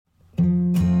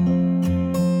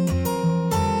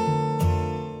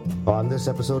this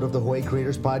episode of the Hawaii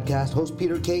Creators Podcast, host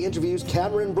Peter Kay interviews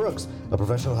Cameron Brooks, a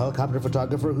professional helicopter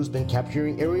photographer who's been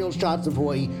capturing aerial shots of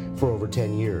Hawaii for over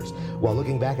 10 years. While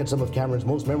looking back at some of Cameron's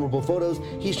most memorable photos,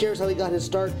 he shares how he got his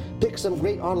start, picks some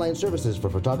great online services for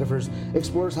photographers,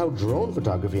 explores how drone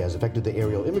photography has affected the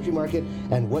aerial imagery market,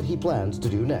 and what he plans to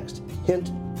do next. Hint,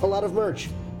 a lot of merch.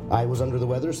 I was under the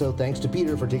weather, so thanks to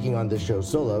Peter for taking on this show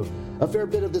solo. A fair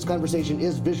bit of this conversation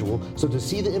is visual, so to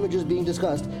see the images being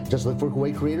discussed, just look for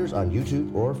Hawaii Creators on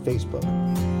YouTube or Facebook.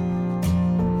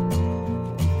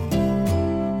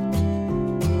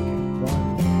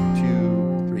 1,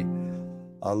 2, 3.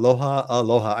 Aloha,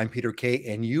 aloha. I'm Peter Kay,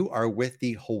 and you are with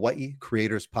the Hawaii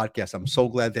Creators Podcast. I'm so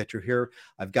glad that you're here.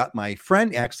 I've got my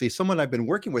friend, actually, someone I've been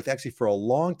working with actually for a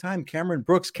long time, Cameron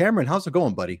Brooks. Cameron, how's it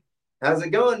going, buddy? How's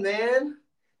it going, man?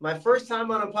 My first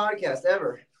time on a podcast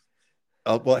ever.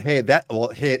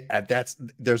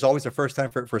 There's always a first time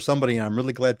for somebody, and I'm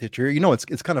really glad that you're here. You know,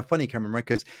 it's kind of funny, Cameron, right?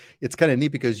 Because it's kind of neat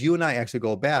because you and I actually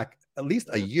go back at least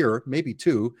a year, maybe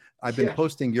two. I've been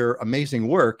posting your amazing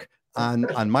work on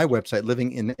my website,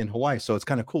 living in Hawaii. So it's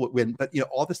kind of cool. But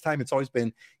all this time it's always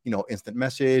been, instant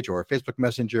message or Facebook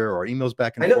Messenger or emails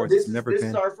back and forth. This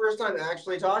is our first time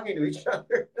actually talking to each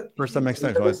other. First time next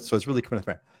time. So it's really coming.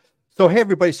 So, hey,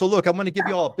 everybody. So, look, I'm going to give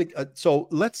you all a big,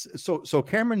 so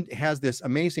Cameron has this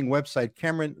amazing website,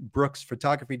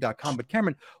 CameronBrooksPhotography.com. But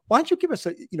Cameron, why don't you give us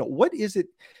what is it?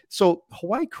 So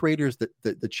Hawaii Creators,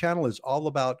 the channel is all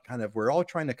about we're all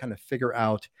trying to kind of figure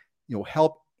out,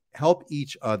 help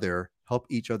each other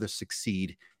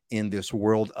succeed in this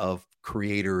world of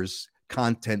creators,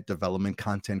 content development,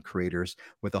 content creators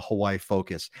with a Hawaii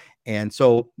focus. And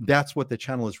so that's what the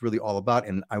channel is really all about.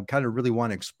 And I kind of really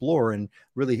want to explore and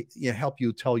really help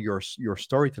you tell your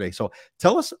story today. So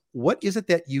tell us, what is it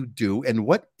that you do and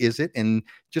what is it? And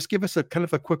just give us a kind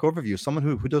of a quick overview. Someone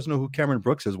who doesn't know who Cameron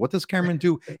Brooks is, what does Cameron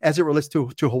do as it relates to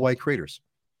Hawaii Creators?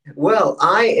 Well,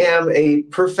 I am a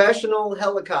professional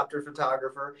helicopter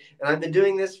photographer, and I've been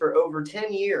doing this for over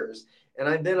 10 years. And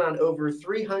I've been on over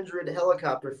 300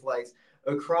 helicopter flights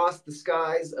across the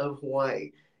skies of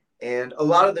Hawaii. And a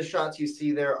lot of the shots you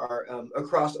see there are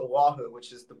across Oahu,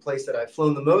 which is the place that I've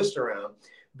flown the most around.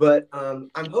 But I'm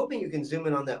hoping you can zoom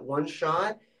in on that one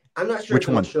shot. I'm not sure if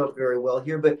it'll show up very well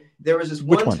here, but there was this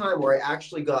one time where I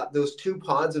actually got those two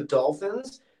pods of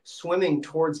dolphins swimming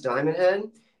towards Diamond Head.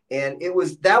 And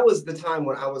that was the time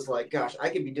when I was like, gosh, I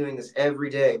could be doing this every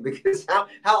day, because how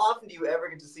often do you ever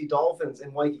get to see dolphins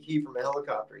in Waikiki from a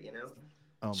helicopter,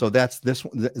 So that's this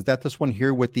one. Is that this one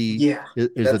here with the,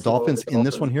 is the dolphins in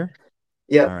this one here?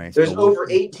 Yeah. All right, there's over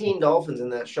 18 dolphins in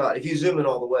that shot, if you zoom in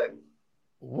all the way.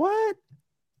 What?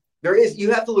 There is.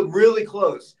 You have to look really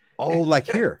close. Oh,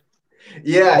 like here.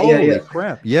 Yeah.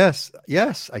 Crap. Yes.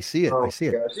 I see it. I see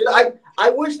it. Dude, I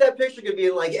wish that picture could be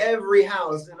in like every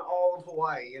house in all of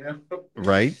Hawaii,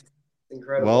 Right.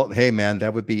 Incredible. Well, hey man,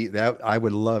 that would be that. I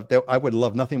would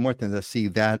love nothing more than to see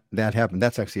that happen.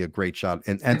 That's actually a great shot,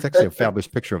 and it's actually a fabulous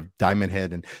picture of Diamond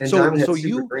Head. And so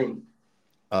you, green.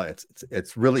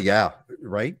 It's really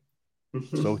right.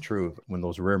 So true. When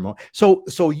those rare moments. So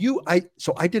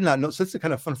I did not know. So it's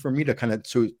kind of fun for me to kind of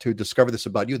to discover this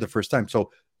about you the first time.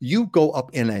 So you go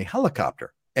up in a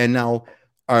helicopter, and now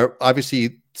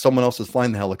obviously someone else is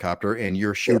flying the helicopter, and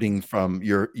you're shooting from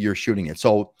you're shooting it.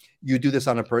 So you do this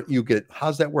on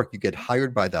how's that work? You get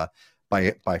hired by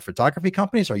photography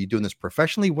companies? Are you doing this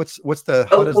professionally? What's the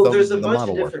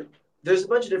model work? There's a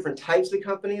bunch of different types of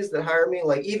companies that hire me.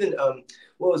 Like even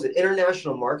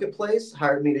International Marketplace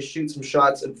hired me to shoot some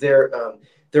shots of their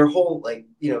whole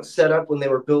setup when they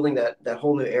were building that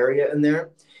whole new area in there.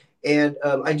 And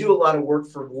I do a lot of work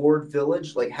for Ward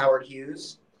Village, like Howard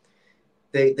Hughes.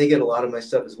 They get a lot of my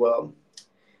stuff as well.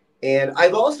 And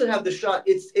I've also have the shot.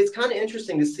 It's kind of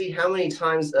interesting to see how many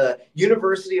times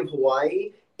University of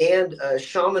Hawaii and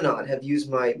Chaminade have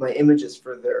used my images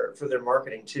for their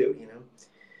marketing too.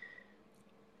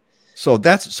 So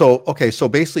okay. So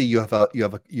basically, you have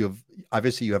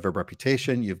obviously you have a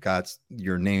reputation. You've got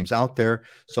your names out there.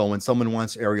 So when someone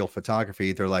wants aerial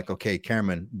photography, they're like, okay,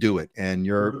 Cameron, do it. And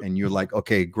you're like,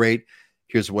 okay, great.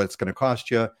 Here's what it's going to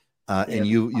cost you. And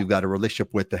you've got a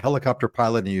relationship with the helicopter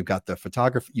pilot, and you've got the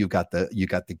photographer, you got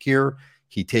the gear.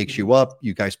 He takes you up.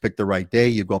 You guys pick the right day.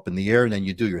 You go up in the air, and then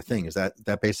you do your thing. Is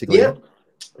that basically it?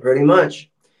 Pretty much.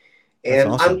 And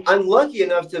awesome. I'm lucky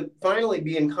enough to finally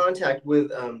be in contact with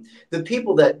the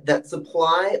people that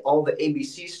supply all the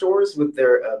ABC stores with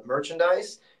their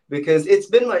merchandise, because it's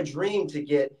been my dream to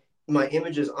get my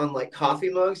images on like coffee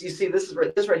mugs. You see, this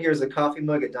right here is a coffee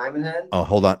mug at Diamond Head. Oh,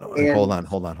 hold on.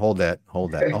 Hold that.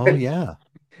 Oh yeah.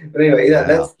 But anyway,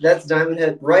 that's Diamond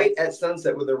Head right at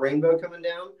sunset with a rainbow coming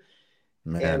down.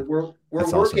 Man, and we're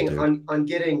that's awesome, working dude. on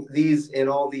getting these in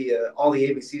all the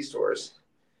ABC stores.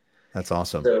 That's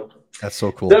awesome. So That's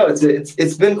so cool. no,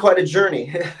 it's been quite a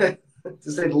journey to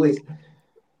say the least.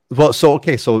 Well, so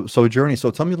okay, so journey.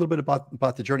 So tell me a little bit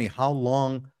about the journey. How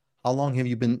long have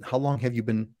you been how long have you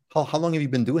been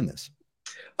doing this?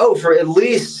 Oh, for at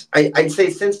least I'd say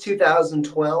since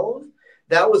 2012.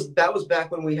 That was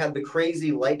back when we had the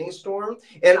crazy lightning storm.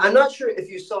 And I'm not sure if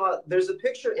you saw. There's a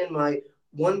picture in my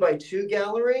 1x2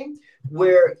 gallery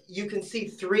where you can see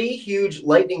three huge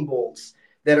lightning bolts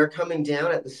that are coming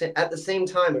down at the same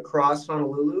time across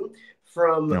Honolulu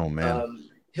from Oh man.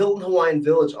 Hilton Hawaiian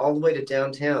Village all the way to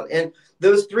downtown. And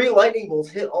those three lightning bolts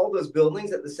hit all those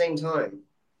buildings at the same time.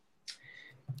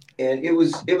 And it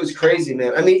was crazy,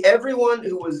 man. I mean, everyone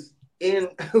who was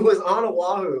on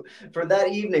Oahu for that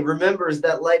evening remembers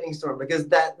that lightning storm, because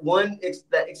that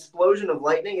explosion of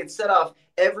lightning, it set off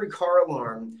every car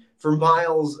alarm for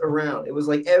miles around. It was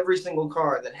like every single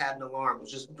car that had an alarm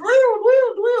was just it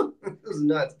was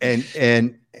nuts.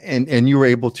 And you were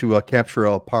able to capture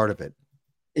a part of it.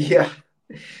 Yeah.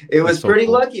 It was so pretty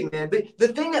cool. lucky, man. But the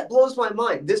thing that blows my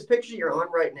mind, this picture you're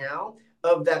on right now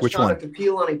of that Which shot one? at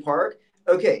Kapiolani Park.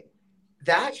 Okay,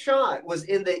 that shot was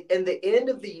in the end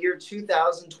of the year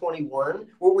 2021.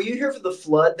 Were you here for the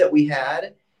flood that we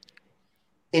had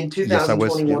in Yes, I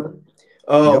was. 2021? Yep.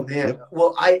 Oh Yep. man. Yep.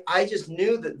 Well, I just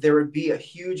knew that there would be a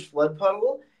huge flood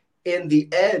puddle in the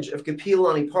edge of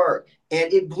Kapiolani Park,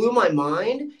 and it blew my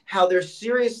mind how there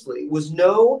seriously was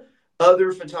no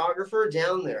other photographer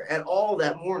down there at all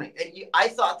that morning. And I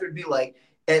thought there'd be like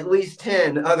at least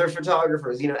 10 other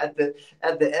photographers, at the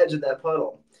edge of that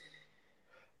puddle.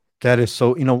 That is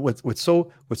so, what's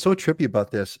so trippy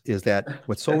about this is that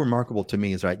what's so remarkable to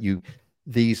me is, right,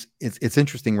 it's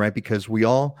interesting, right? Because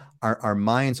our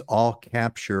minds all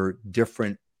capture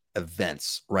different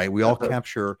events, right? We all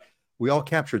capture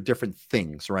different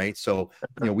things, right? So,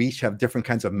 we each have different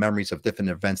kinds of memories of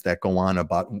different events that go on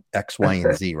about X, Y,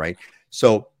 and Z, right?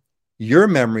 So your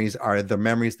memories are the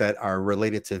memories that are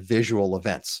related to visual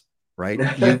events, right?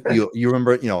 You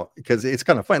remember, because it's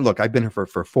kind of fun. Look, I've been here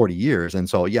for 40 years. And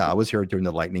so, yeah, I was here during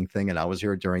the lightning thing, and I was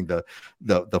here during the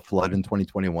flood in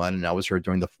 2021. And I was here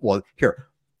during the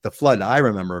flood I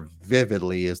remember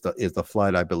vividly is the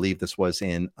flood. I believe this was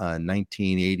in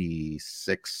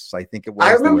 1986. I think it was.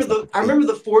 I remember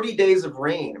the 40 days of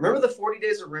rain. Remember the 40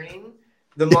 days of rain,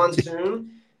 the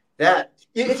monsoon.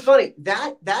 It's funny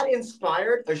that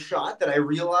inspired a shot that I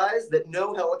realized that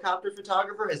no helicopter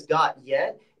photographer has got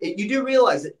yet. You do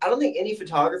realize that I don't think any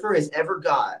photographer has ever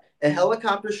got a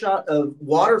helicopter shot of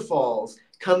waterfalls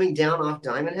coming down off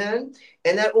Diamond Head,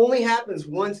 and that only happens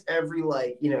once every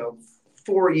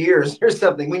 4 years or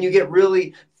something, when you get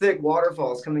really thick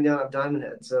waterfalls coming down off Diamond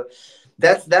Head. So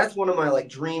that's one of my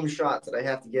dream shots that I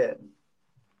have to get.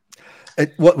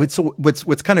 What's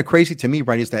kind of crazy to me,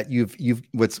 right, is that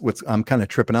what's I'm kind of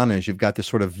tripping on is you've got this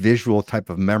sort of visual type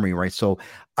of memory, right? So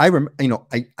I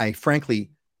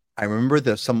frankly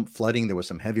remember some flooding. There was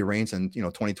some heavy rains in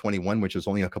 2021, which was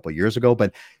only a couple of years ago.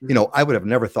 But I would have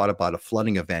never thought about a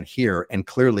flooding event here. And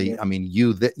clearly, I mean,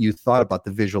 you thought about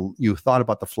the visual, you thought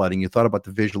about the flooding, you thought about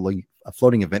the visually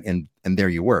floating event, and there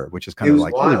you were, which is kind of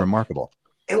like really remarkable.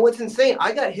 And what's insane,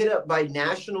 I got hit up by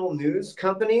national news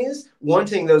companies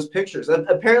wanting those pictures.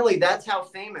 Apparently, that's how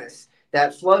famous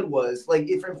that flood was. Like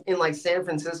in San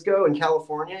Francisco and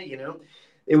California,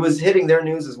 it was hitting their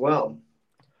news as well.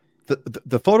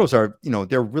 The photos are,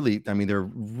 they're really, I mean, they're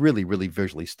really, really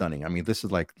visually stunning. I mean, this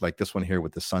is like this one here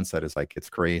with the sunset is it's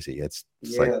crazy. It's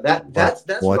that's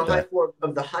from the high floor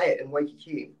of the Hyatt in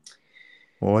Waikiki.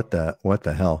 What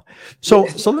the hell? So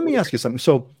let me ask you something.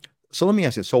 So let me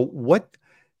ask you.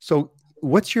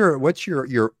 What's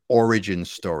your origin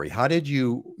story? How did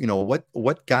you,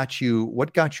 what got you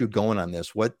going on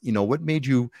this? What made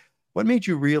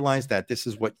you realize that this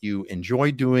is what you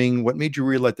enjoy doing? What made you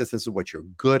realize this is what you're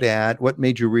good at? What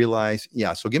made you realize?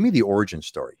 Yeah. So give me the origin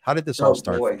story. How did this all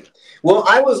start? Boy. Well,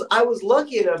 I was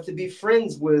lucky enough to be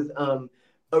friends with a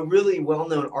really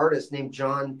well-known artist named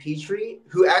John Petrie,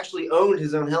 who actually owned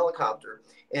his own helicopter,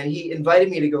 and he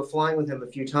invited me to go flying with him a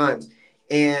few times.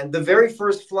 And the very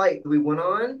first flight we went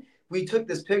on, we took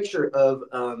this picture of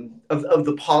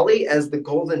the Poly as the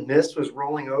golden mist was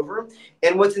rolling over.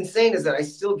 And what's insane is that I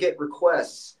still get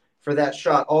requests for that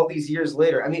shot all these years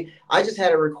later. I mean, I just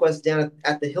had a request down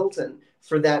at the Hilton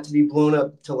for that to be blown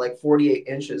up to 48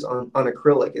 inches on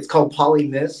acrylic. It's called Poly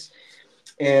Mist.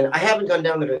 And I haven't gone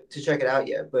down there to check it out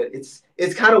yet, but it's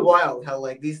kind of wild how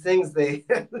these things, they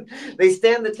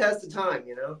stand the test of time,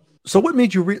 So what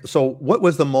made you, so what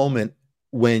was the moment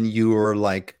when you were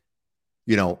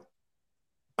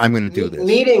I'm going to do this.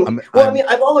 I mean,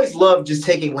 I've always loved just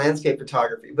taking landscape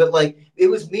photography, but like it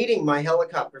was meeting my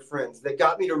helicopter friends that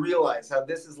got me to realize how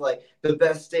this is like the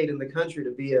best state in the country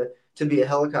to be a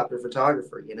helicopter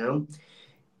photographer, you know?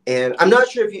 And I'm not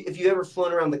sure if you ever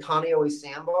flown around the Kaneohe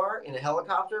Sandbar in a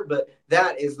helicopter, but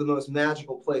that is the most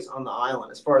magical place on the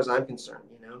island, as far as I'm concerned,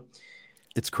 you know?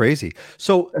 It's crazy.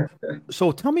 So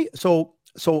tell me, so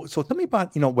tell me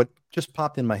about, what just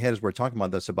popped in my head as we're talking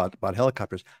about this, about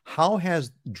helicopters. How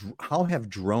have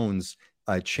drones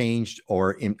changed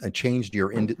changed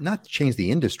not changed the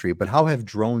industry, but how have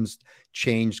drones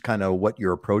changed kind of what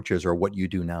your approach is or what you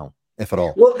do now, if at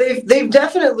all? Well, they've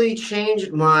definitely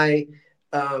changed my,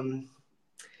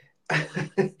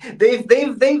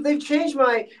 they've changed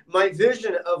my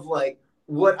vision of like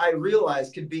what I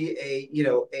realized could be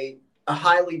a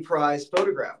highly prized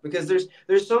photograph, because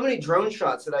there's so many drone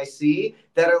shots that I see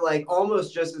that are like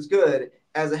almost just as good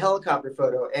as a helicopter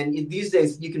photo, and these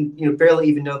days you can barely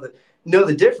even know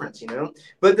the difference,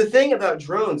 But the thing about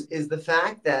drones is the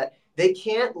fact that they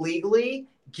can't legally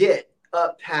get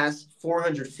up past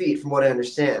 400 feet, from what I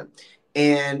understand.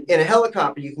 And in a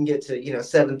helicopter, you can get to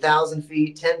 7,000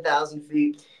 feet, 10,000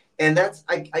 feet, and that's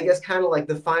I guess kind of like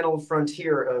the final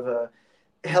frontier of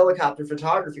helicopter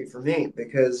photography for me,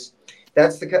 because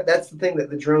that's the thing that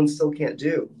the drones still can't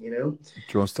do,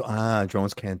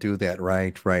 Drones can't do that.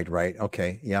 Right.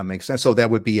 Okay. Yeah, makes sense. So that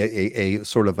would be a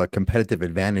sort of a competitive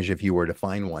advantage if you were to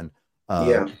find one,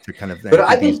 to kind of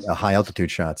these high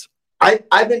altitude shots.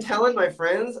 I've been telling my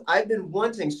friends, I've been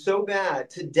wanting so bad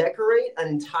to decorate an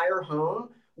entire home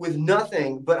with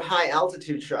nothing but high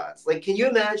altitude shots. Like, can you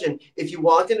imagine if you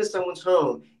walked into someone's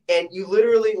home and you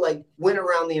literally like went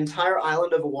around the entire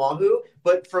island of Oahu,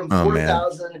 but from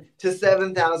 4,000 to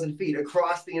 7,000 feet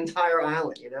across the entire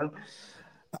island,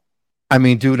 I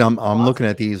mean, dude, I'm looking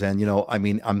at these, and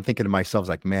I'm thinking to myself,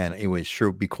 like, man, it would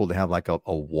sure be cool to have like a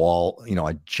wall,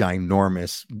 a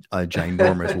ginormous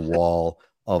wall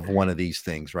of one of these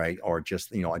things, right? Or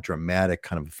just a dramatic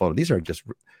kind of photo. These are just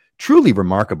truly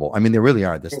remarkable. I mean, they really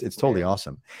are. It's totally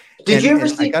awesome. Did you ever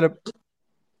see?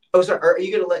 Oh, sorry. Are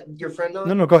you going to let your friend know?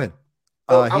 No, go ahead.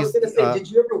 I was going to say, did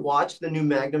you ever watch the new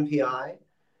Magnum PI?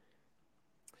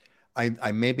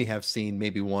 I maybe have seen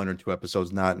maybe one or two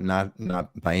episodes, not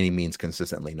by any means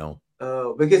consistently, no.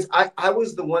 Oh, because I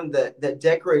was the one that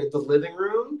decorated the living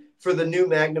room for the new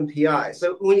Magnum PI.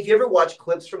 So if you ever watch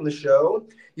clips from the show,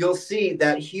 you'll see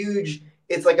that huge,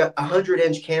 it's like a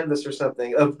 100-inch canvas or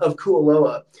something of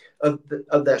Kualoa,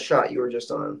 of that shot you were just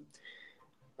on.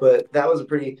 But that was a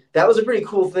pretty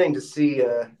cool thing to see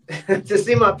to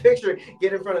see my picture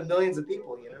get in front of millions of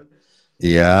people,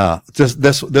 Yeah, just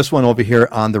this one over here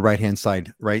on the right hand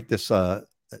side, right? This I'll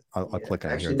click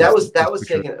on actually, here. That was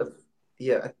taken.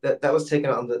 That was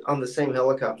taken on the same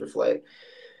helicopter flight.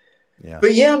 Yeah.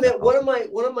 But yeah, man, one of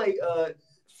my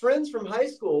friends from high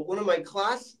school, one of my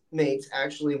classmates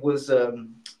actually was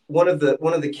one of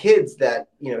the kids that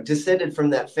descended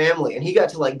from that family, and he got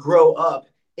to like grow up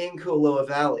in Kualoa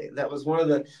Valley. That was one of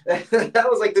the that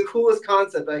was like the coolest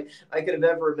concept I could have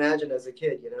ever imagined as a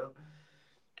kid,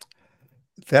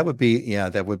 That would be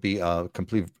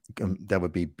complete. That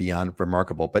would be beyond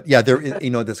remarkable. But yeah, there is,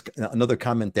 this another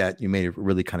comment that you made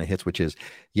really kind of hits, which is,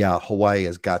 yeah, Hawaii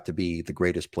has got to be the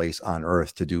greatest place on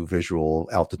earth to do visual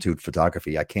altitude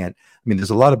photography. There's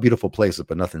a lot of beautiful places,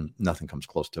 but nothing comes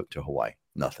close to Hawaii.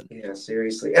 Nothing. Yeah,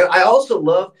 seriously. And I also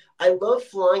love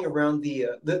flying around the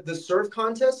surf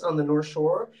contest on the North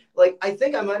Shore. Like, I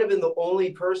think I might have been the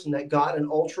only person that got an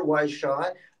ultra wide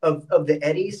shot of the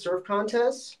Eddie surf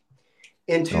contest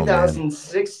in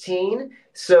 2016.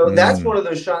 So that's one of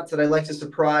those shots that I like to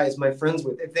surprise my friends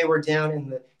with if they were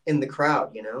down in the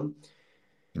crowd,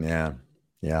 Yeah.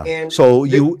 And so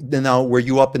were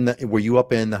you up in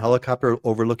the helicopter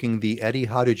overlooking the Eddie?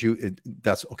 How did you?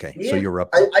 That's okay. Yeah, so you were up.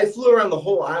 I flew around the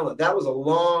whole island. That was a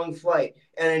long flight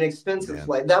and an expensive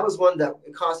flight. That was one that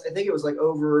cost, I think it was like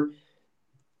over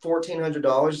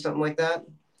 $1,400, something like that.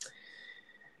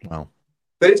 Wow.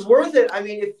 But it's worth it. I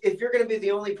mean, if you're going to be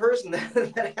the only person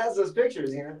that has those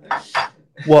pictures,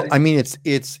 Well, I mean,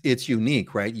 it's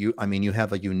unique, right? You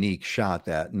have a unique shot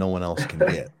that no one else can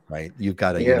get, right? You've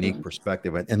got a unique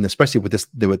perspective, and especially with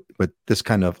this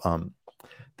kind of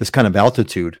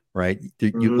altitude, right?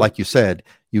 You like you said,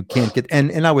 you can't get,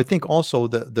 and I would think also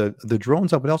the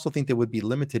drones. I would also think they would be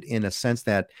limited in a sense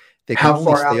that they can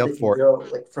only stay up for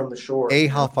like from the shore.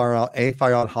 How far out,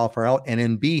 and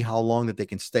then B, how long that they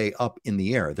can stay up in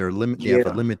the air. They're limited. They have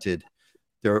a limited.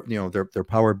 They're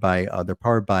powered by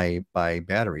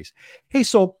batteries. Hey,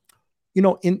 so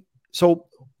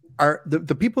are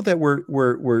the people that we're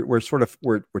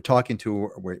talking to,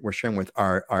 we're sharing with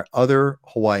are other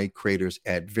Hawaii creators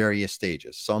at various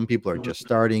stages. Some people are just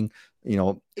starting, you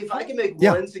know. If I can make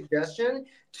Yeah. one suggestion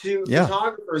to Yeah.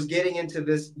 photographers getting into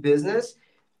this business,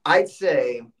 I'd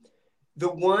say the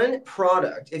one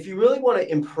product, if you really want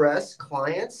to impress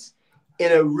clients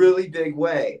in a really big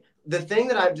way, the thing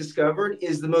that I've discovered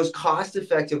is the most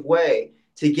cost-effective way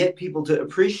to get people to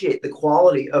appreciate the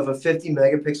quality of a 50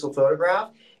 megapixel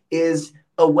photograph is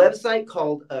a website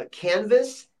called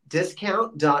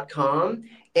canvasdiscount.com,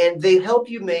 and they help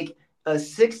you make a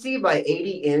 60 by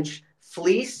 80 inch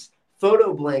fleece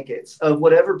photo blankets of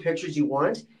whatever pictures you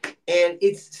want. And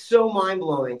it's so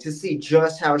mind-blowing to see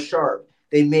just how sharp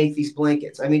they make these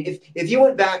blankets. I mean, if you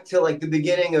went back to like the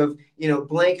beginning of,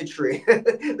 blanketry,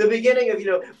 the beginning of,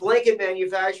 blanket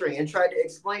manufacturing, and tried to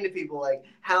explain to people like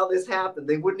how this happened,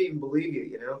 they wouldn't even believe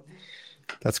you,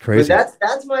 That's crazy. But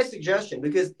that's my suggestion,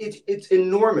 because it's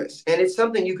enormous, and it's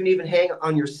something you can even hang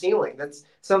on your ceiling. That's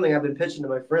something I've been pitching to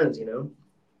my friends,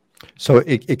 So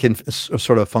it can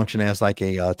sort of function as like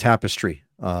a tapestry,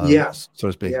 Yeah. so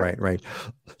to speak. Yeah. Right.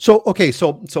 So, okay.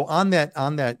 So on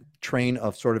that train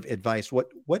of sort of advice,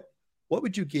 what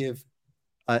would you give,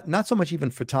 not so much even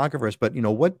photographers, but,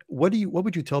 what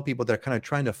would you tell people that are kind of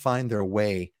trying to find their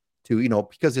way to,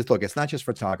 because it's not just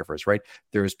photographers, right?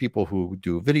 There's people who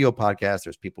do video podcasts.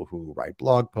 There's people who write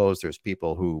blog posts. There's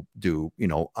people who do,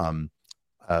 well,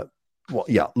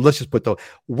 yeah, let's just put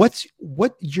what's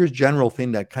your general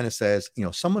thing that kind of says,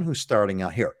 someone who's starting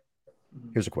out here,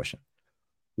 here's a question.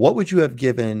 What would you have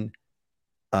given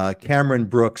Cameron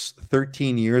Brooks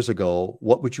 13 years ago?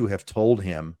 What would you have told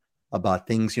him about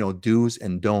things, do's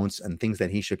and don'ts, and things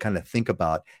that he should kind of think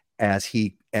about as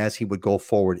he would go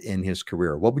forward in his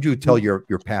career? What would you tell your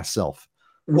past self?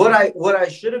 What I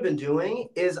should have been doing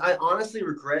is, I honestly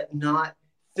regret not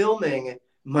filming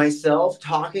myself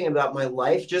talking about my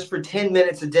life just for 10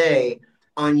 minutes a day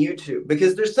on YouTube,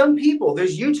 because there's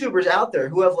YouTubers out there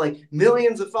who have like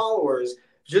millions of followers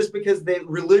just because they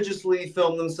religiously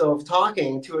film themselves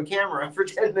talking to a camera for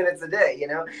 10 minutes a day,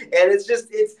 and it's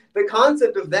the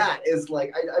concept of that is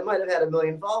like, I might have had 1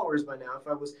 million followers by now if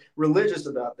I was religious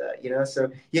about that, so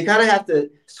you kind of have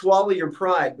to swallow your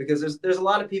pride, because there's a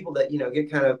lot of people that,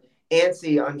 get kind of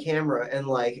antsy on camera and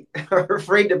like are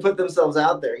afraid to put themselves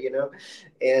out there,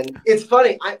 and it's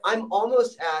funny. I'm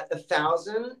almost at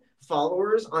 1,000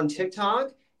 followers on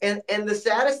TikTok. And the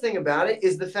saddest thing about it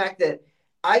is the fact that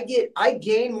I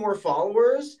gain more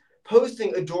followers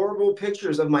posting adorable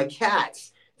pictures of my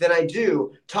cats than I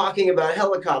do talking about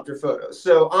helicopter photos.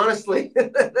 So honestly,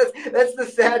 that's the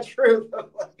sad truth.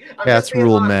 Cats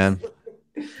rule, man.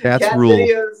 Cats Cat rule.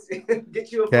 Videos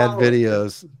get you a cat follower.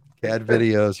 videos. Cat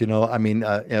videos, I mean,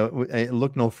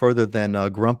 look no further than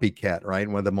Grumpy Cat, right?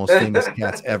 One of the most famous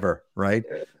cats ever, right?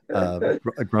 A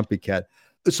Grumpy Cat.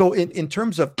 So in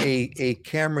terms of a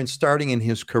Cameron starting in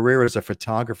his career as a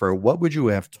photographer, what would you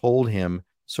have told him,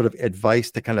 sort of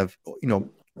advice to kind of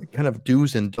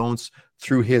do's and don'ts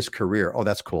through his career? Oh,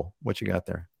 that's cool. What you got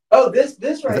there? Oh,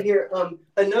 this right here,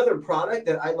 another product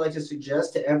that I'd like to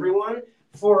suggest to everyone,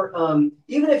 for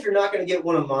even if you're not going to get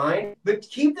one of mine, but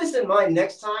keep this in mind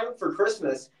next time for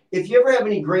Christmas. If you ever have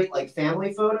any great like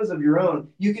family photos of your own,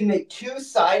 you can make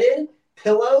 2-sided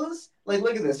pillows. Like,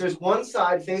 look at this. There's one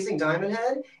side facing Diamond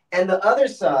Head, and the other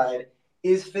side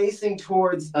is facing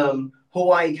towards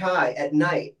Hawaii Kai at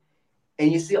night. And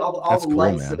you see all the cool,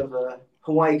 lights man. of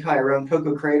Hawaii Kai around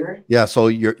Coco Crater. Yeah, so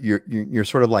you're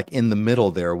sort of like in the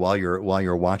middle there while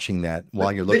you're watching that,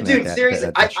 while you're looking at that. Seriously,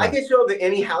 I could show up at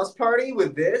any house party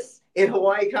with this in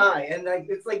Hawaii Kai, and like,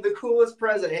 it's like the coolest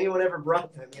present anyone ever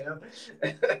brought them.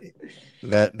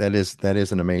 That is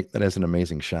an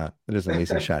amazing shot. That is an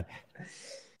amazing shot.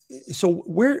 So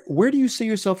where do you see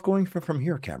yourself going from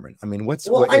here, Cameron? I mean,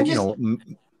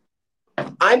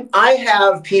 I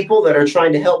have people that are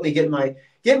trying to help me get my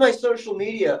social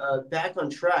media back on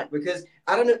track, because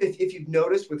I don't know if you've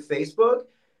noticed with Facebook,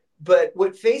 but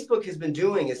what Facebook has been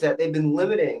doing is that they've been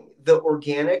limiting the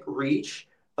organic reach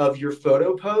of your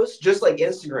photo posts, just like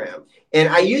Instagram. And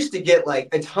I used to get like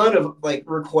a ton of like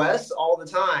requests all the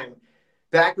time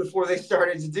back before they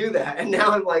started to do that. And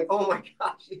now I'm like, oh my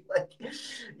gosh,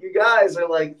 you guys are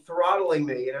like throttling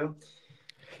me,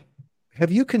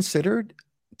 Have you considered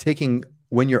taking,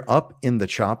 when you're up in the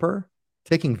chopper,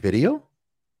 taking video?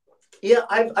 Yeah,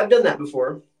 I've done that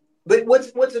before. But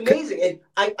what's amazing, and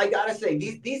I gotta say,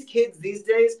 these kids these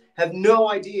days have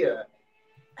no idea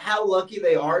how lucky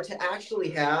they are to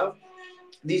actually have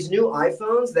these new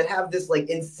iPhones that have this like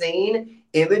insane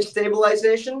image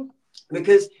stabilization.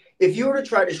 Because if you were to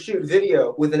try to shoot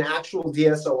video with an actual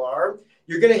DSLR,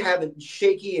 you're going to have it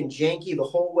shaky and janky the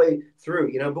whole way through,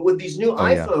 you know. But with these new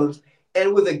iPhones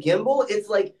and with a gimbal, it's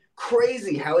like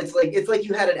crazy how it's like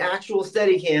you had an actual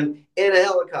Steadicam in a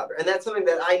helicopter, and that's something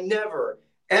that I never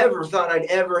ever thought I'd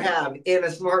ever have in a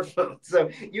smartphone. So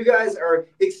you guys are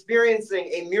experiencing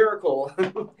a miracle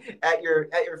at your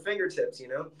fingertips, you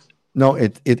know. No,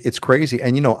 it's crazy.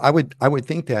 And, you know, I would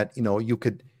think that, you know,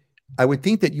 I would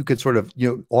think that you could sort of, you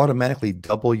know, automatically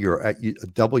double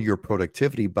your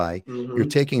productivity by you're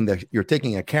taking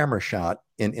a camera shot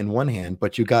in one hand,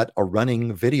 but you got a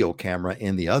running video camera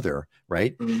in the other,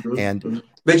 right?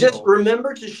 But just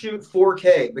remember to shoot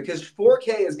 4K, because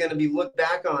 4K is going to be looked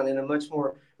back on in a much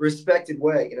more respected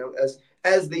way, you know,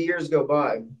 as the years go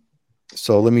by.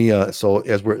 So let me as long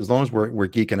as we're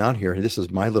geeking out here, this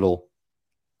is my little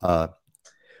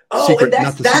secret,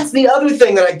 and that's the other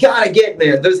thing that I gotta get,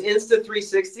 man. Those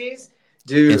Insta360s,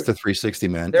 dude. Insta360,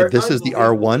 man. This is the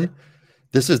R1.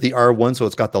 This is the R1, so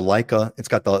it's got the Leica. It's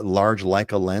got the large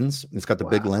Leica lens. It's got the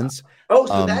big lens. Oh,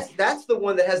 so that's the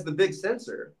one that has the big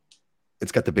sensor.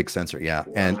 It's got the big sensor, yeah.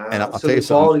 And I'll so tell you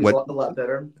something. Quality's a lot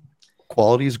better.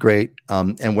 Quality is great.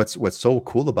 And what's so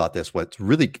cool about this,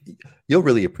 you'll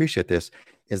really appreciate this,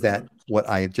 is that what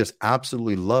I just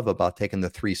absolutely love about taking the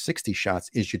 360 shots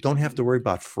is you don't have to worry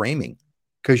about framing,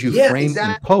 because you frame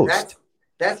in post.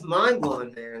 That's mind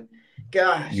blowing, man.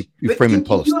 Gosh, you frame in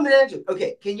post. Can you imagine?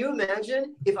 Okay, can you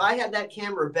imagine if I had that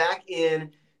camera back in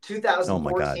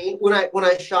 2014 when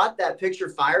I shot that picture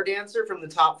Fire Dancer from the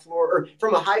top floor, or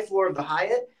from a high floor of the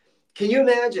Hyatt? Can you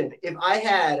imagine if I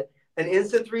had an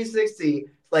Insta360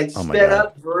 like sped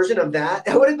up version of that?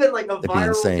 That would have been like a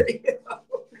viral video.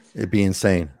 It'd be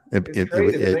insane. It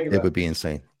would be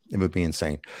insane. It would be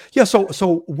insane. Yeah.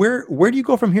 So where do you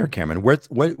go from here, Cameron? What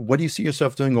do you see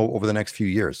yourself doing over the next few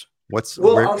years?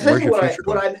 I'll tell you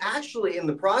what I'm actually in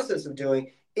the process of doing.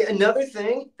 Another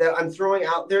thing that I'm throwing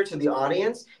out there to the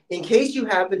audience, in case you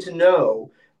happen to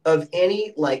know of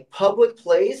any like public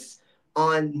place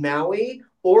on Maui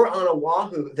or on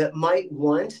Oahu that might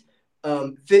want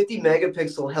 50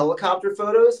 megapixel helicopter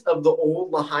photos of the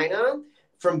old Lahaina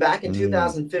from back in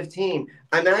 2015.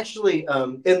 I'm actually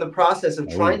in the process of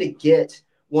trying to get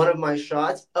one of my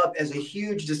shots up as a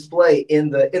huge display in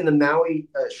the Maui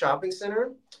shopping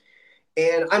center.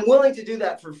 And I'm willing to do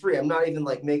that for free. I'm not even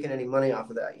like making any money off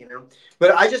of that, you know.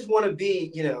 But I just want to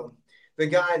be, you know, the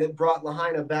guy that brought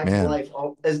Lahaina back to life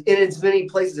in as many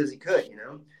places as he could, you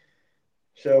know.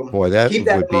 So boy, that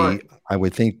would be. I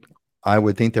would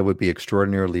think that would be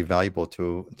extraordinarily valuable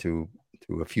to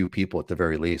a few people at the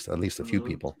very least, at least a few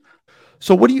people.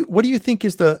 So what do you think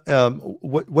is the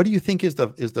what do you think is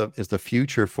the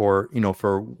future for, you know,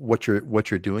 for what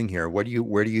you're doing here? Where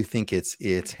do you think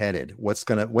it's headed? What's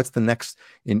the next,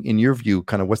 in your view,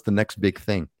 kind of what's the next big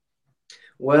thing?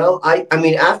 Well, I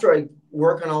mean, after I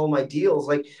work on all of my deals,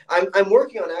 like I'm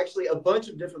working on actually a bunch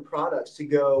of different products to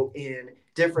go in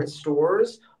different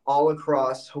stores all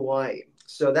across Hawaii.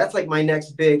 So that's like my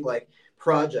next big like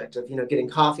project of, you know, getting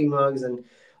coffee mugs and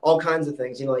all kinds of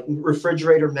things, you know, like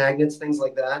refrigerator magnets, things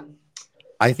like that.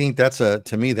 I think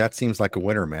to me, that seems like a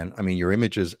winner, man. I mean, your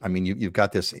images, I mean, you've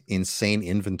got this insane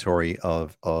inventory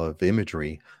of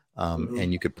imagery,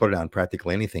 and you could put it on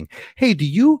practically anything. Hey, do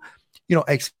you know,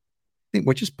 I think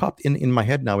what just popped in my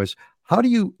head now is, how do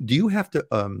you have to,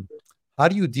 how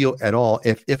do you deal at all,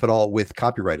 if at all, with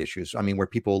copyright issues? I mean, where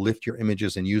people lift your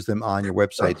images and use them on your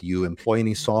website, do you employ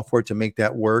any software to make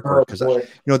that work? Or because that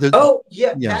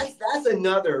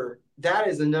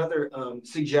is another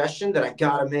suggestion that I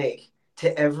gotta make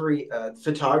to every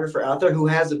photographer out there who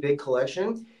has a big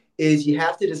collection, is you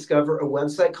have to discover a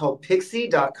website called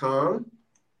Pixsy.com.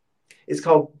 It's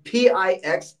called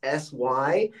Pixsy.com,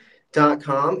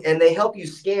 and they help you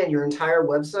scan your entire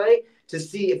website to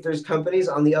see if there's companies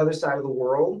on the other side of the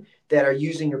world that are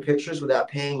using your pictures without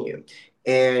paying you.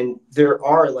 And there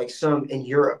are like some in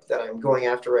Europe that I'm going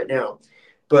after right now,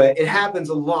 but it happens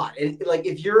a lot. And like,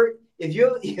 if you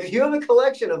have a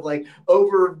collection of like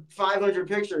over 500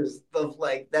 pictures of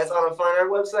like, that's on a fine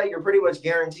art website, you're pretty much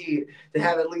guaranteed to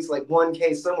have at least like one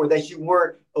case somewhere that you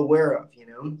weren't aware of, you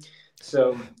know?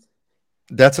 So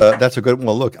that's a good,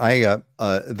 well, look,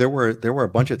 there were a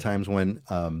bunch of times when,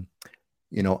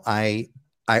 you know, I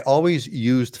always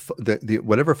used the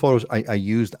whatever photos I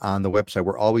used on the website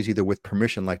were always either with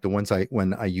permission, like the ones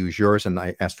when I use yours and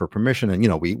I asked for permission, and, you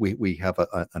know, we have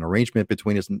an arrangement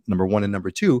between us. Number one, and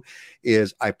number two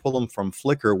is I pull them from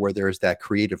Flickr, where there's that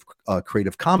Creative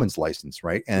Commons license,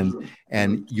 right? And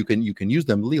you can use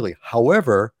them legally.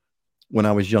 However, when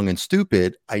I was young and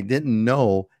stupid, I didn't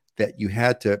know that you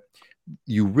had to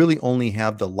you really only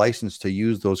have the license to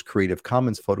use those Creative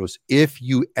Commons photos if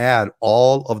you add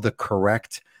all of the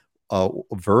correct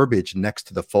verbiage next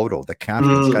to the photo. The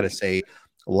caption's got to say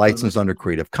licensed under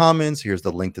Creative Commons. Here's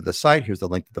the link to the site. Here's the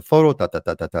link to the photo. Da, da,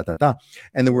 da, da, da, da, da.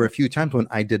 And there were a few times when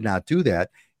I did not do that,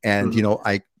 and you know,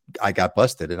 I got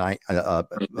busted, and I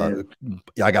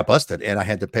got busted, and I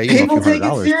had to pay People take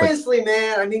it seriously,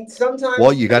 man. I mean, sometimes.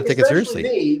 Well, you got to take it seriously.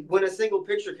 Me, when a single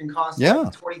picture can cost like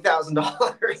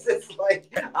 $20,000, it's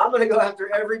like I'm gonna go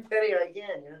after every penny I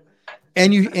can. You know?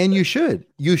 And you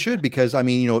should because I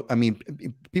mean, you know, I mean,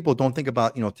 people don't think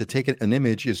about, you know, to take an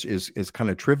image is kind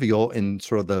of trivial in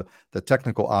sort of the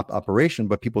technical operation,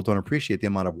 but people don't appreciate the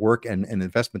amount of work and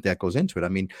investment that goes into it. I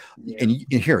mean, and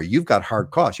here you've got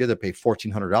hard costs. You had to pay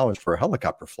 $1,400 for a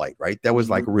helicopter flight, right? That was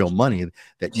like real money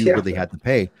that you really had to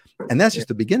pay. And that's just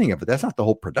the beginning of it. That's not the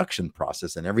whole production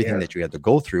process and everything that you had to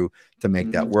go through to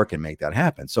make that work and make that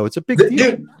happen. So it's a big deal.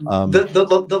 Dude,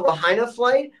 the Lahaina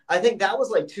flight, I think that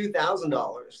was like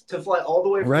 $2,000 to fly all the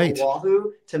way from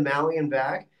Oahu to Maui and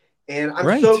back. And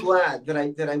I'm so glad that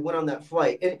I went on that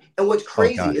flight. And what's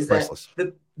crazy is priceless.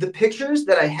 That the pictures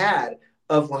that I had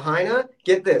of Lahaina,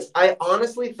 get this, I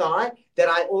honestly thought that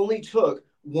I only took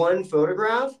one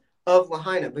photograph of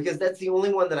Lahaina because that's the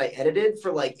only one that I edited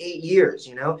for like 8 years,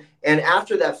 you know? And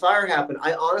after that fire happened,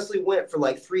 I honestly went for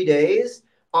like 3 days,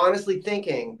 honestly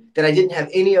thinking that I didn't have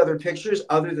any other pictures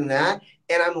other than that.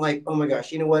 And I'm like, oh my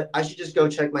gosh, you know what? I should just go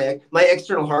check my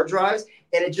external hard drives.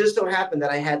 And it just so happened that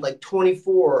I had like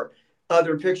 24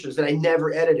 other pictures that I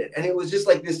never edited. And it was just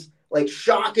like this like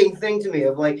shocking thing to me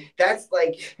of like, that's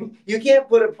like, you can't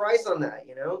put a price on that,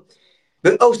 you know?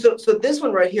 But, so this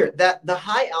one right here, that the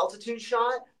high altitude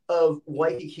shot of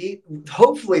Waikiki,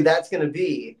 hopefully that's going to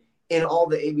be in all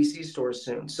the ABC stores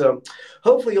soon. So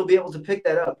hopefully you'll be able to pick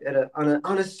that up at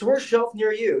on a store shelf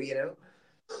near you, you know.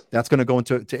 That's going to go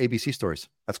into ABC stores.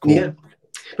 That's cool. Yeah.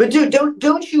 But dude,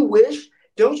 don't you wish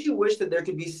that there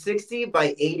could be 60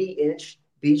 by 80 inch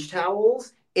beach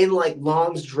towels in like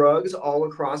Long's Drugs all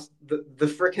across the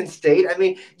frickin' state? I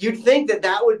mean, you'd think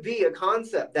that would be a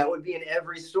concept that would be in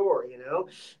every store, you know?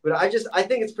 But I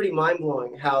think it's pretty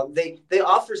mind-blowing how they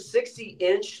offer 60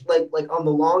 inch like on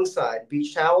the long side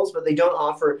beach towels, but they don't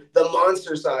offer the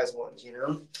monster size ones, you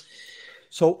know?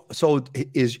 So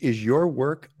is your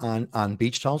work on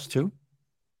beach towels too?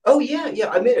 Oh yeah.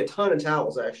 I made a ton of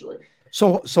towels actually.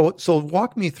 So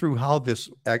walk me through how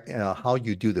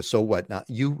you do this. So what now?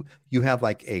 You have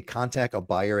like a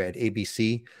buyer at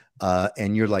ABC,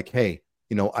 and you're like, hey,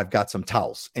 you know, I've got some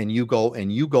towels, and you go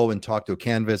and talk to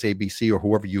Canvas, ABC, or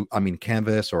whoever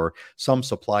Canvas or some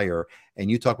supplier, and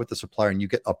you talk with the supplier, and you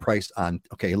get a price on.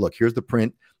 Okay, look, here's the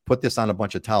print. Put this on a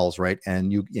bunch of towels, right?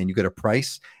 And you get a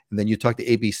price, and then you talk to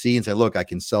ABC and say, look, I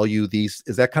can sell you these.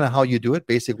 Is that kind of how you do it?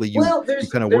 Basically, you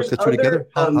kind of work the two together.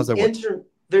 How's that work?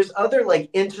 There's other like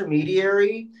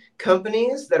intermediary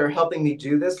companies that are helping me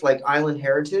do this, like Island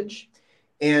Heritage.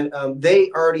 And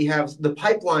they already have the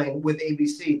pipeline with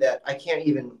ABC that I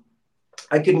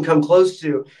couldn't come close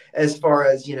to as far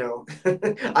as, you know,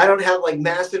 I don't have like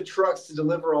massive trucks to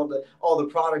deliver all the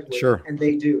product with. Sure. And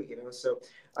they do, you know, so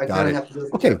I kind of have to do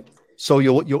it. Okay. So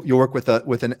you'll work with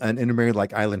an intermediary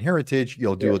like Island Heritage.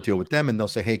 You'll do a deal with them, and they'll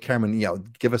say, "Hey, Cameron,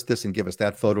 give us this and give us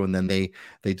that photo," and then they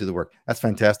do the work. That's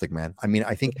fantastic, man. I mean,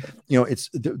 I think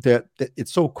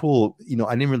it's so cool. You know,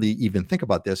 I didn't really even think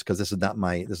about this because this is not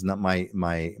my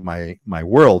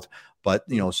world. But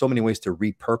you know, so many ways to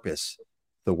repurpose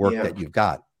the work that you've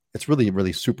got. It's really,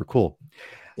 really super cool.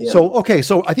 Yeah. So okay,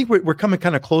 so I think we're coming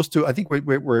kind of close to. I think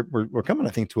we're coming,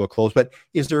 I think, to a close. But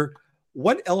is there?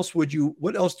 What else would you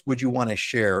want to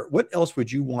share? What else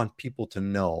would you want people to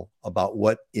know about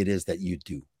what it is that you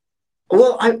do?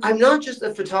 Well, I'm not just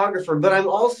a photographer, but I'm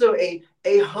also a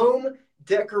home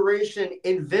decoration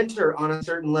inventor on a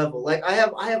certain level. Like I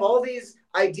have all these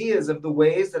ideas of the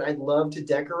ways that I'd love to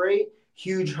decorate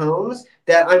huge homes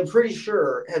that I'm pretty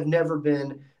sure have never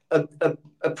been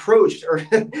approached or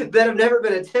that have never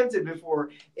been attempted before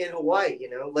in Hawaii, you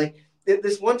know, like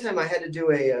this one time I had to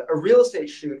do a real estate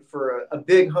shoot for a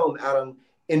big home out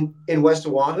in West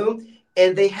Oahu,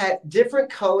 and they had different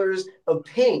colors of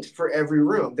paint for every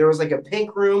room. There was like a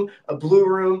pink room, a blue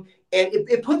room, and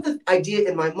it put the idea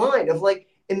in my mind of like,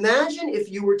 imagine if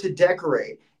you were to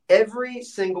decorate every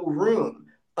single room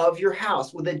of your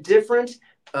house with a different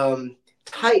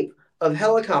type of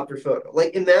helicopter photo.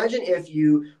 Like imagine if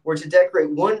you were to decorate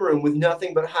one room with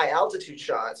nothing but high altitude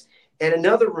shots, and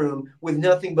another room with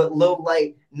nothing but low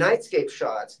light nightscape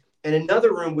shots, and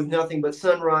another room with nothing but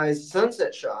sunrise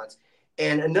sunset shots,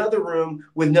 and another room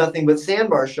with nothing but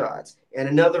sandbar shots, and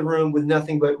another room with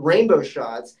nothing but rainbow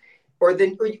shots.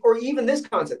 or even this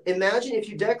concept. Imagine if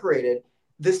you decorated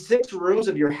the 6 rooms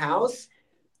of your house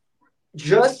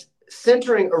just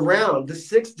centering around the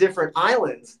 6 different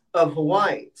islands of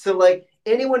Hawaii. So like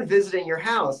anyone visiting your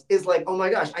house is like, oh my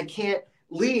gosh, I can't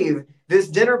leave this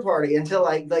dinner party until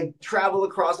I like travel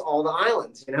across all the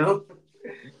islands, you know?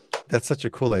 That's such a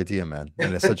cool idea, man.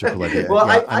 That is such a cool idea. Well,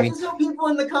 yeah, I just hope people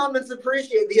in the comments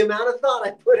appreciate the amount of thought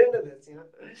I put into this, you know?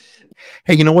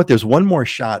 Hey, you know what? There's one more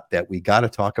shot that we got to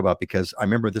talk about, because I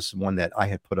remember this is one that I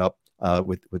had put up on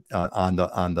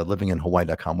the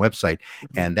livinginhawaii.com website,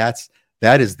 and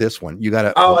that is this one. You got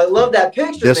to. Oh, I love that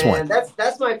picture, this man. one.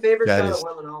 That's my favorite That shot is- of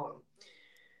Waimanalo.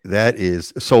 That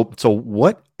is so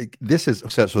what this is.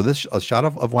 So this a shot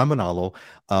of Waimanalo.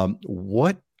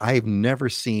 What I've never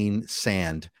seen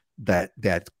sand, that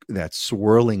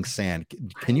swirling sand.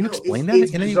 Can you explain that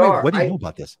it's in any way? bizarre. What do you know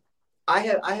about this? I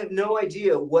have no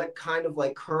idea what kind of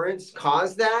like currents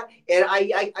cause that, and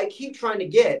I keep trying to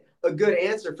get a good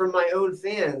answer from my own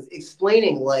fans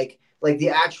explaining like the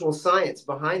actual science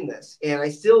behind this, and I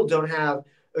still don't have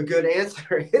a good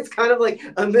answer. It's kind of like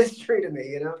a mystery to me,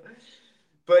 you know.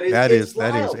 But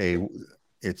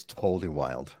it's totally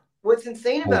wild. What's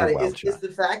insane about it is the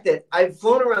fact that I've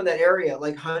flown around that area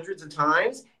like hundreds of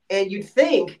times, and you'd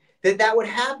think that would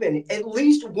happen at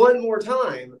least one more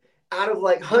time out of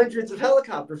like hundreds of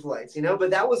helicopter flights, you know? But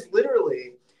that was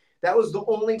the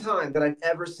only time that I've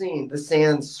ever seen the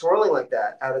sand swirling like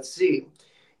that out at sea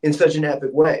in such an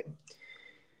epic way.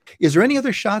 Is there any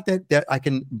other shot that I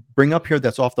can bring up here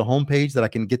that's off the homepage that I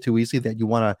can get to easily that you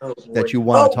want to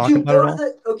talk about at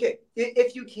all? Okay,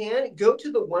 if you can, go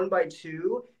to the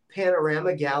 1x2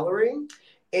 panorama gallery,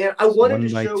 and I wanted to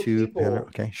show people.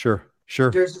 Okay, sure.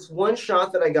 There's this one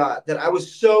shot that I got that I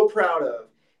was so proud of.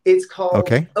 It's called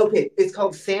It's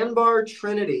called Sandbar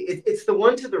Trinity. It's the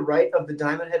one to the right of the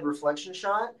Diamond Head reflection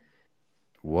shot.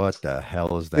 What the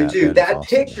hell is that? But dude, that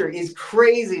picture is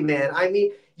crazy, man. I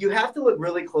mean, you have to look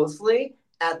really closely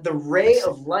at the ray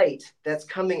of light that's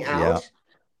coming out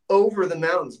over the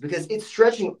mountains, because it's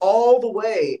stretching all the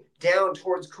way down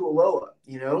towards Kualoa,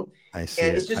 you know? It's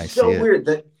just so weird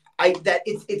that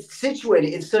it's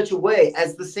situated in such a way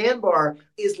as the sandbar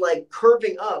is like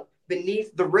curving up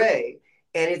beneath the ray,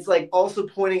 and it's like also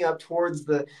pointing up towards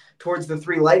the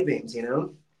 3 light beams, you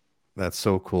know? That's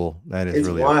so cool. That is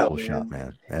really wild, a cool shot,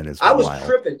 man. That is I was wild.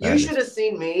 tripping. You should have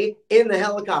seen me in the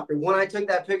helicopter when I took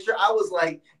that picture. I was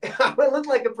like, I looked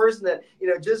like a person that, you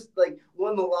know, just like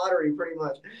won the lottery pretty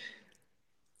much.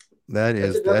 That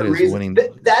is winning.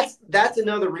 That's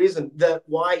another reason that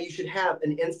why you should have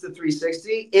an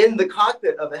Insta360 in the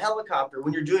cockpit of a helicopter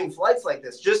when you're doing flights like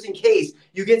this, just in case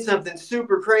you get something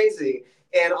super crazy.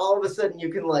 And all of a sudden you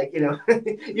can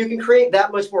you can create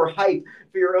that much more hype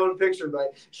for your own picture by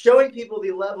showing people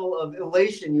the level of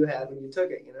elation you had when you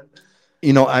took it, you know?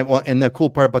 You know, and the cool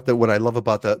part about what I love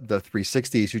about the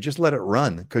 360 is you just let it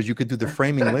run, because you could do the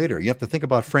framing later. You have to think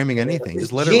about framing anything.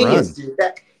 Just let it run. Dude.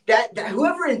 That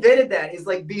whoever invented that is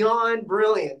like beyond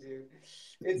brilliant, dude.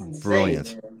 It's insane.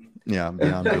 Brilliant. Man. Yeah,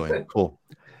 beyond brilliant. Cool.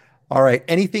 All right.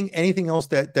 Anything else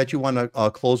that you want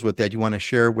to close with, that you want to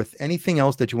share with, anything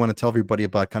else that you want to tell everybody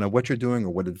about kind of what you're doing, or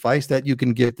what advice that you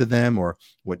can give to them, or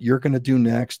what you're going to do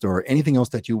next, or anything else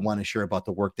that you want to share about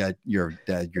the work that you're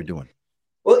doing?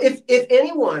 Well, if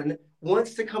anyone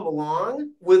wants to come along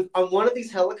on one of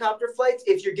these helicopter flights,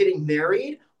 if you're getting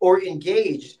married or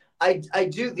engaged, I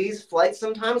do these flights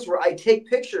sometimes where I take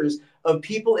pictures of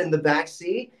people in the back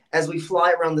seat as we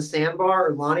fly around the sandbar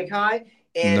or Lanikai.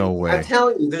 And no way. I'm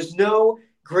telling you, there's no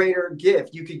greater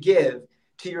gift you could give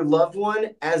to your loved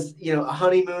one as, you know, a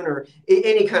honeymoon or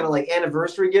any kind of like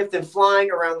anniversary gift than flying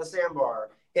around the sandbar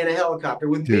in a helicopter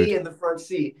with me in the front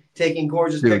seat taking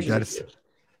gorgeous pictures.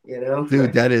 You know,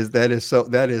 dude, that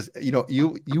is, you know,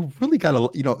 you really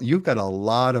got you've got a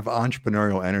lot of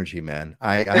entrepreneurial energy, man.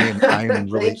 I am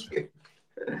really.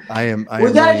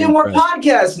 We gotta do more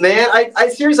podcasts, man. I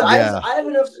seriously, I have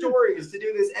enough stories to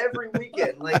do this every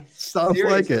weekend. Like, sounds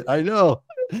like it. I know.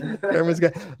 Cameron's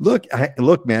got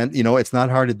look, man. You know, it's not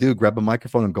hard to do. Grab a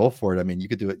microphone and go for it. I mean, you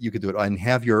could do it, and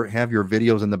have your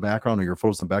videos in the background or your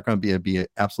photos in the background be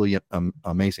absolutely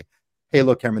amazing. Hey,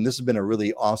 look, Cameron, this has been a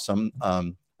really awesome,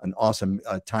 an awesome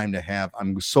time to have.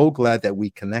 I'm so glad that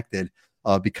we connected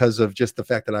because of just the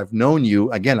fact that I've known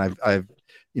you. Again, I've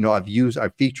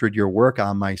featured your work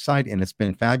on my site, and it's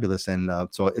been fabulous. And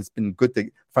so it's been good to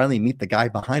finally meet the guy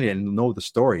behind it and know the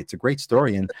story. It's a great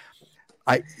story, and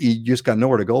you just got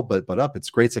nowhere to go but up. It's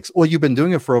great. Well, you've been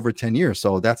doing it for over 10 years,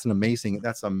 so that's an amazing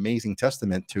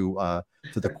testament to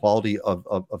the quality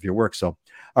of your work. So,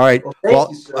 all right,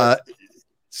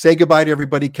 say goodbye to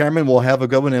everybody, Cameron. We'll have a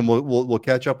good one, and we'll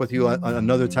catch up with you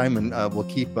another time, and we'll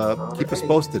keep us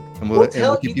posted, and we'll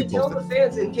keep you tell posted. the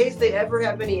fans in case they ever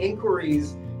have any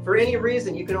inquiries for any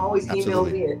reason. You can always email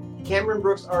me at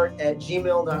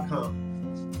CameronBrooksArt@gmail.com.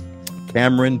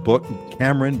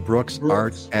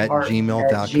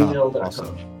 CameronBrooksArt@gmail.com.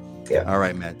 Awesome. Yeah. All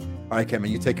right, man. All right,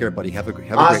 Cameron. You take care, buddy. Have a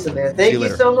great Awesome, man. Thank you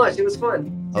later. so much. It was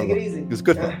fun. Take it easy. It was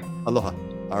good fun. Aloha.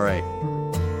 All right.